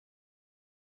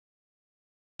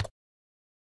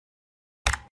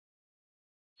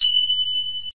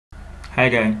Hi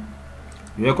guys,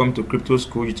 welcome to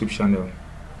DrSkull YouTube channel.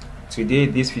 Today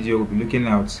this video will be looking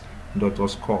at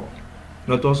Dr.Skull.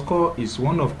 Dr.Skull is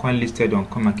one of coin listed on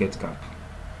Coinmarketcap,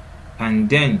 and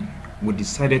then we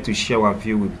decided to share our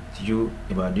view with you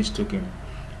about this token.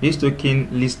 This token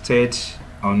listed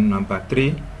on number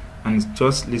 3 and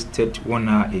just listed 1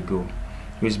 hour ago.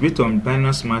 It's built on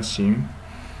Binance Smart Chain.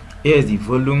 Here is the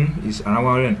volume is around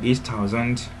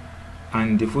 108,000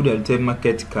 and the full diluted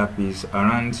market cap is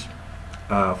around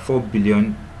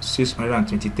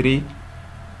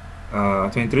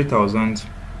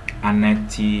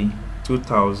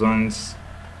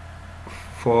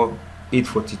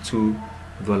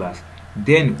dollars.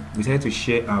 Then we decided to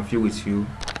share our view with you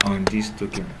on this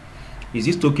token. Is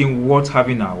this token worth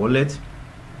having our wallet?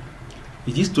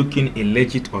 Is this token a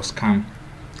legit or scam?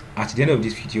 At the end of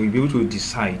this video, you'll be able to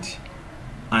decide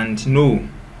and know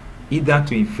either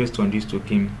to invest on this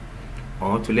token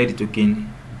or to let the token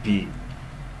be.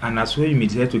 And as well, you may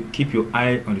decide to keep your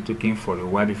eye on the token for a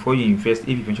while before you invest,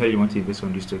 if eventually you want to invest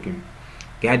on this token.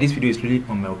 Guys, this video is really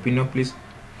on my opinion. Please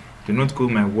do not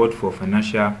quote my word for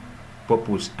financial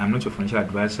purpose. I'm not your financial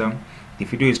advisor. The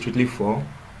video is strictly for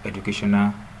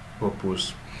educational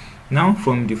purpose. Now,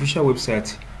 from the official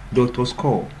website,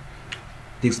 Dr.Skull,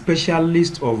 the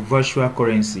specialist of virtual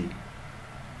currency.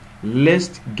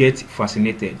 Let's get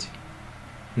vaccinated.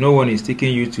 No one is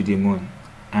taking you to the moon.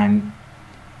 And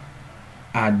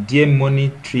are there money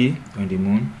tree on the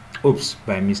moon? Oops,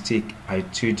 by mistake, I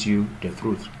told you the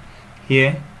truth.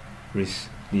 Here is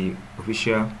the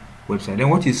official website. Then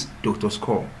what is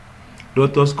Dr.Skull?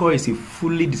 Dr.Skull is a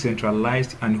fully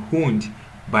decentralized and owned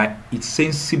by its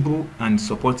sensible and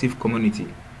supportive community.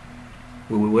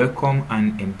 We will welcome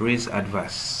and embrace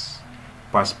adverse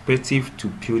perspective to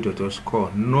build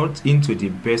Dr.Skull not into the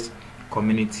best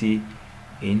community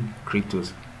in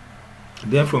cryptos.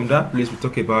 Then from that place we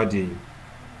talk about the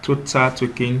total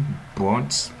token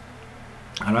bonds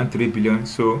around 3 billion.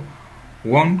 So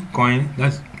one coin,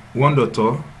 that's one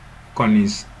Dr. coin,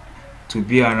 is to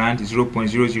be around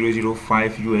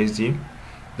 0.0005 USD.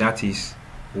 That is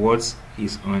what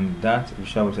is on that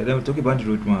official website. Then we talk about the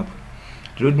roadmap.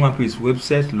 The roadmap is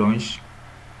website launch,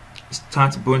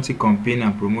 start bounty campaign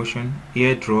and promotion,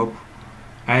 airdrop,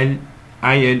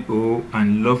 ILO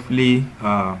and lovely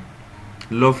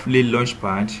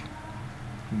launchpad,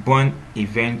 bond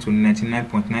event to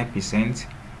 99.9%,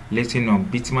 listing on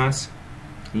Bitmax,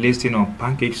 listing on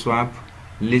PancakeSwap,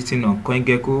 listing on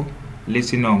CoinGecko,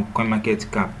 listing on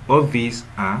Coinmarketcap. All these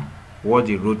are what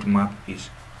the roadmap is.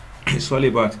 It's all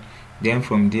about. Then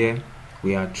from there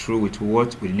we are through with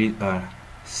what we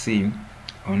see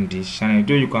on this channel.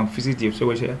 Though you can visit the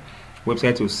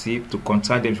website to see, to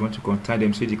contact them if you want to contact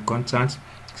them, see the contact,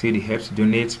 see the help to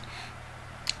donate,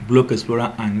 block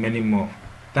explorer and many more.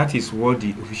 That is what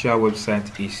the official website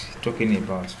is talking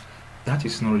about. That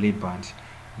is not really bad.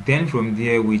 Then from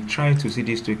there we try to see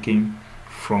this token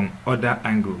from other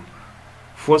angle.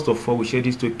 First of all, we share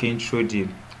this token through the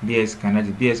DrSkull, that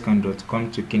is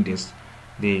DrSkull.com token,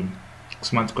 the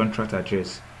smart contract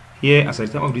address. Here, as at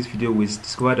the time of this video, we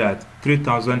discovered that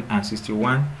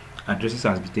 3,061 addresses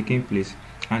has been taking place,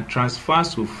 and transfer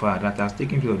so far that has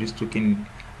taken place of this token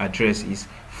address is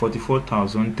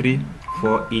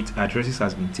 44,348 addresses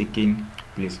has been taking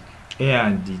place. Here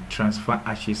are the transfer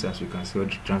hashes, as you can see, or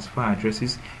the transfer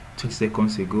addresses 20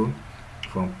 seconds ago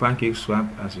from PancakeSwap.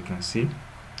 As you can see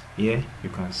here, you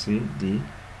can see the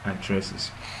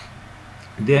addresses.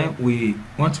 Then we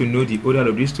want to know the order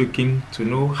of this token to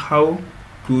know how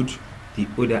good the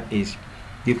order is.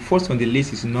 The first on the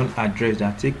list is non-address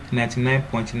that take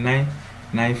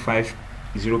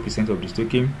 99.9950% of this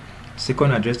token.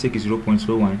 Second address take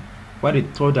 0.01, while the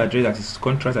third address, that is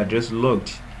contract address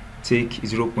logged, take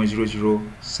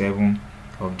 0.007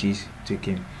 of this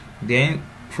token. Then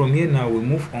from here now we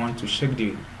move on to check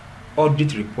the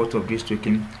audit report of this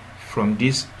token from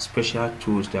these special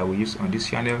tools that we use on this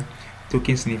channel,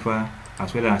 Token Sniffer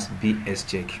as well as BS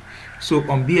Check. So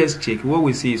on BS Check, what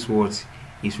we see is what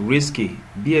is risky.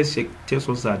 BS Check tells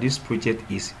us that this project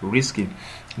is risky.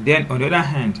 Then on the other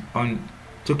hand, on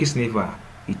Token Sniffer,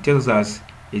 it tells us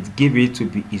it gave it to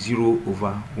be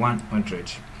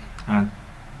 0/100, and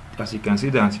as you can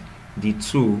see that the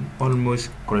two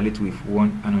almost correlate with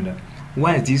one another.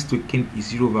 Why is this token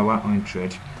is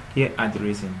 0/100? Here are the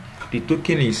reason. The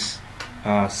token is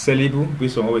sellable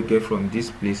based on what we get from this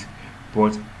place,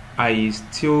 but I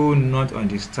still not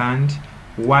understand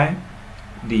why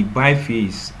the buy fee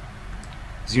is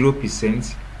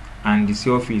 0% and the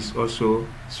sell fee is also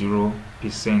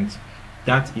 0%.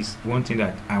 That is one thing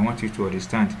that I want you to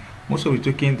understand. Most of the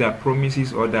token that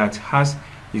promises or that has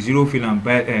zero fee and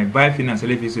buy fee and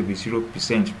selling fees will be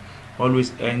 0%,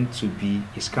 always end to be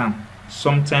a scam.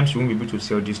 Sometimes you won't be able to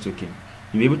sell this token.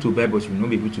 You'll be able to buy, but you will not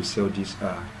be able to sell this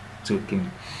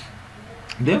token.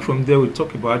 Then from there, we'll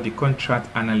talk about the contract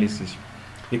analysis.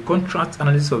 The contract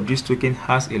analysis of this token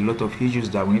has a lot of issues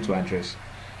that we need to address.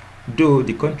 Though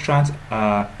the contract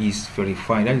is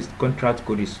verified, that is, the contract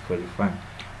code is verified,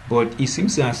 but it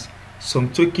seems as some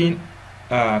token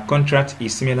contract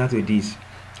is similar to this,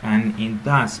 and in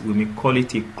that we may call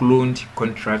it a cloned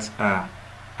contract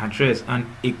address, and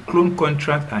a cloned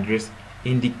contract address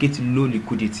indicates low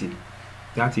liquidity.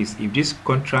 That is, if this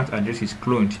contract address is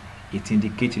cloned, it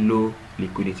indicates low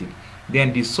liquidity.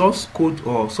 Then the source code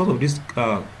or source of this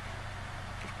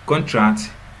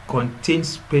contract contains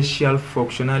special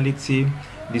functionality.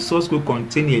 The source code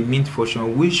contains a mint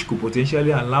function which could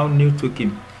potentially allow new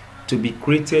token to be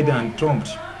created and dumped.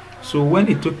 So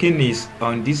when a token is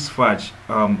on this fudge,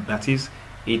 that is,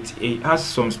 it has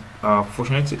some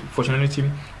functionality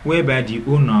whereby the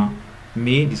owner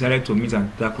may decide to meet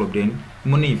at that club, then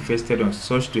money invested on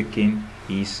such token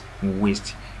is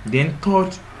waste. Then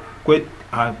third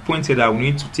point that we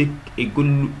need to take a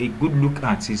good look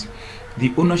at is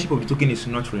the ownership of the token is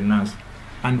not renounced,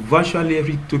 and virtually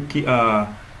every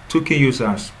token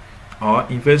users or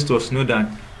investors know that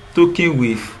token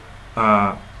with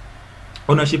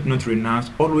ownership not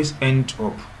renounced always end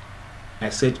up, I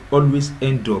said always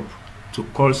end up, to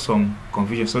cause some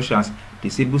confusion, such as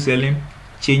disable selling,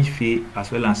 change fee,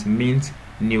 as well as mint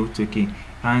new token.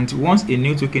 And once a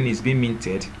new token is being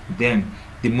minted, then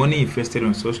the money invested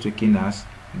on such token has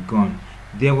gone.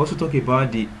 Then we also talk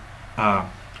about the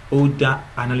older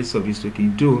analysis of this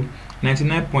token. Though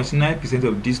 99.9%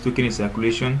 of this token in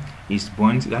circulation is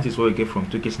burnt, that is what we get from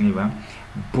Tokensniper,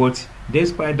 but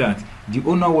despite that, the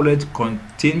owner wallet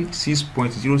contains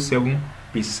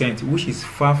 6.07%, which is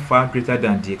far greater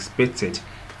than the expected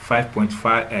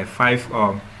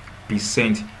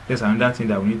 5.5%. That's another thing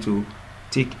that we need to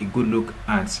take a good look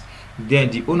at.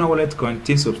 Then the owner wallet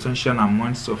contains substantial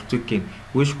amounts of token,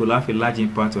 which will have a large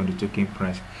impact on the token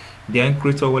price. Then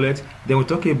creator wallet, then we'll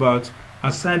talk about,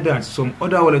 aside that, some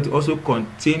other wallet also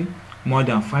contain more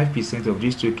than 5% of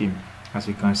this token. As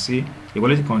you can see, the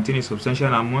wallet contains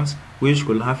substantial amounts which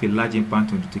will have a large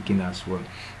impact on the token as well.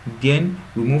 Then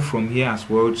we move from here as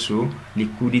well to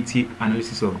liquidity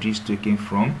analysis of this token.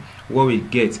 From what we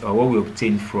get or what we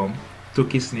obtain from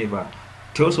Tokensniper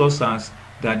tells us as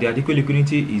that the adequate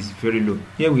liquidity is very low.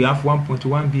 Here we have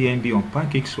 1.1 BNB on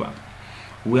PancakeSwap.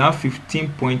 We have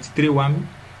 15.31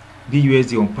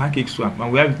 BUSD on PancakeSwap,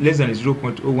 and we have less than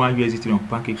 0.01 USDT on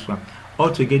PancakeSwap.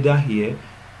 Altogether here,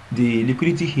 the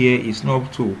liquidity here is not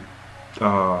up to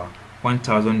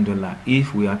 $1,000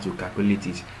 if we are to calculate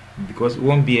it, because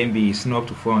 1 BNB is not up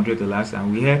to $400,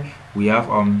 and we have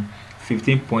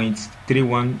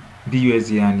 15.31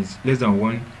 BUSD and it's less than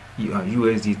 1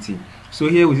 USDT. So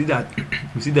here we see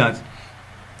that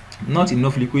not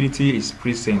enough liquidity is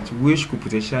present, which could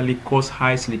potentially cause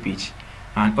high slippage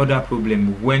and other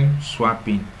problems when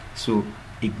swapping. So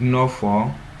ignore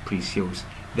for pre-sales.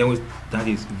 Then that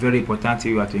is very important.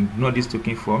 You have to ignore this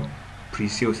token for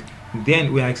pre-sales.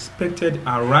 Then we are expected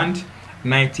around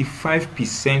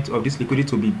 95% of this liquidity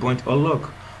to be burnt or locked,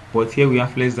 but here we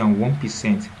have less than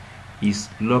 1% is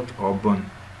locked or burned.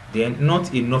 Then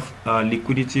not enough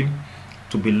liquidity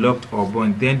to be locked or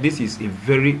burned. Then this is a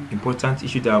very important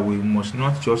issue that we must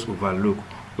not just overlook.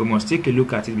 We must take a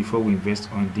look at it before we invest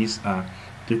on this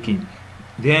token.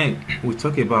 Then we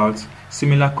talk about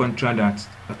similar contract that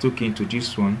a token to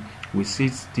this one. We see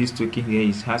this token here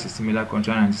has a similar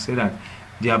contract, and say that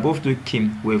the above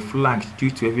token were flagged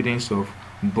due to evidence of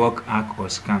bug, hack, or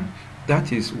scam.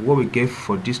 That is what we get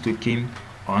for this token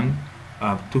on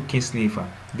Tokensniper.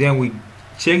 Then we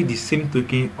check the same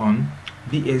token on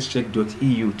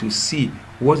bscheck.eu to see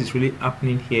what is really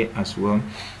happening here as well.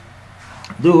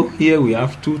 Though here we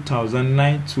have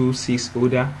 2,926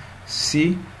 order.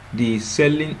 See, the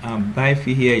selling and buy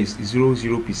fee here is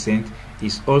 0%.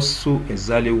 Is also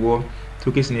exactly what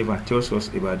Tokensniper tells us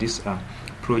about this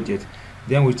project.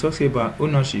 Then we talk about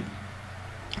ownership.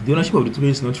 The ownership of the token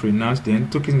is not renounced. Then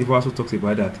Tokensniper also talks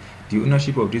about that the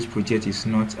ownership of this project is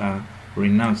not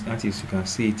renounced. That is, you can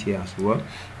see it here as well.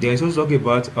 There is also talk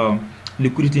about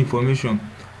liquidity information.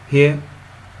 Here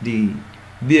the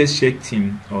bscheck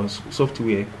team or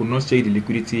software could not check the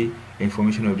liquidity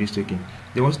information of this token.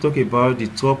 They want to talk about the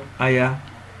top higher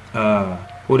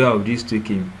holder of this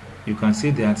token. You can see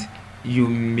that you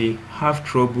may have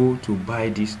trouble to buy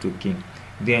this token.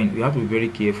 Then you have to be very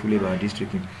careful about this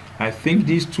token. I think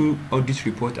these two audit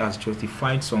reports has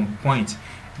justified some points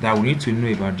that we need to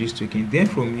know about this token. Then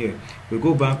from here we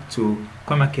go back to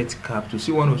Coinmarketcap to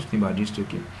see one or two things about this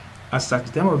token. As at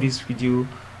the time of this video,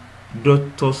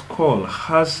 DrSkull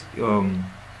has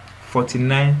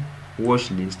 49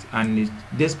 watch list, and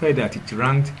despite that it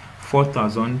ranked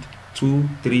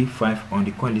 4,235 on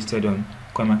the coin listed on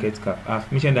Coinmarketcap. I've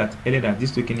mentioned that earlier that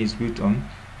this token is built on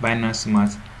Binance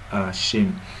Smart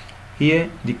chain. Here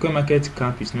the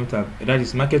Coinmarketcap is not that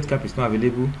is market cap is not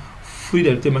available. Fully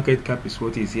diluted market cap is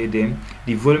what is here. Then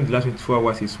the volume the last 24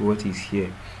 hours is what is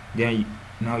here. Then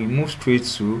now you move straight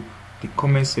to the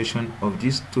comment section of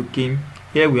this token.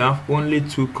 Here we have only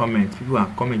 2 comments. People are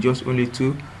commenting, just only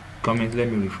 2 comments. Let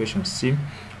me refresh and see.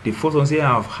 The first one says,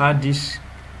 I have had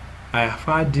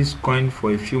this coin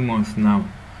for a few months now,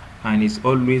 and it's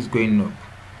always going up.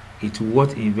 It's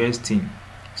worth investing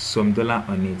some dollar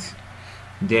on it.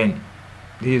 Then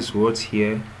this is what's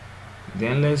here.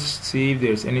 Then let's see if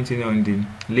there's anything on the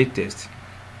latest.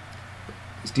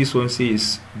 This one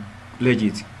says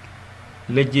legit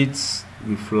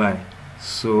will fly.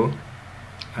 So,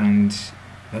 and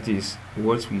that is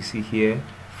what we see here.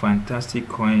 Fantastic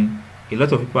coin. A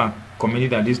lot of people are commenting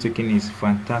that this token is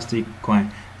fantastic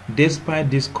coin. Despite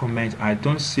this comment, I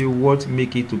don't see what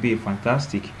make it to be a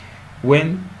fantastic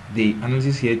when the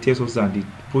analysis here tells us that the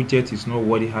project is not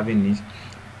worthy having it.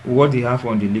 What they have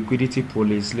on the liquidity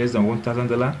pool is less than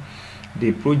 $1,000.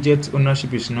 The project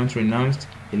ownership is not renounced.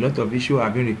 A lot of issues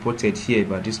have been reported here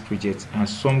about this project, and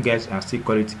some guys are still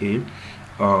call it a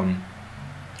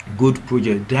good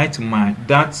project. That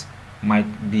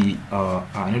might be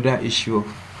another issue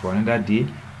for another day,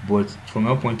 but from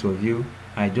our point of view,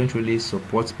 I don't really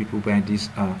support people buying this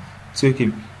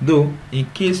token. Though in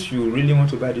case you really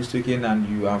want to buy this token and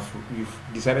you've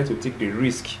decided to take the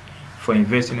risk for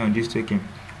investing on this token,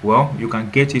 well, you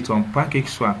can get it on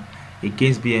PancakeSwap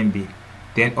against BNB.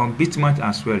 Then on Bitmart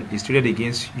as well, it's traded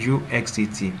against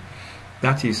USDT.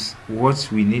 That is what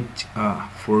we need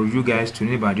for you guys to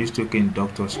know about this token,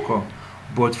 DrSkull.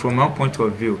 But from our point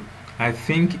of view, I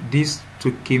think this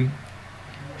token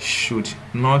should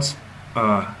not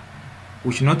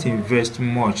we should not invest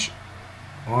much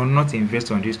or not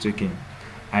invest on this token.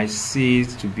 I see it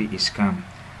to be a scam.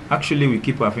 Actually, we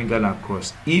keep our finger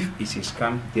across. If it's a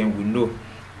scam, then we know.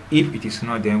 If it is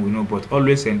not, then we know. But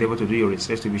always endeavor to do your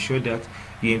research to be sure that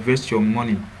you invest your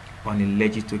money on a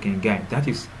legit token, guys. That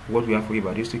is what we have for you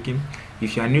about this token.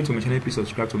 If you are new to my channel, please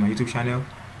subscribe to my YouTube channel,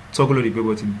 toggle the bell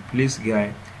button, please,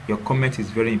 guys. Your comment is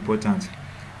very important,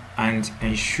 and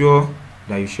ensure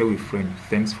that you share with friends.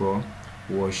 Thanks for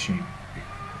watching.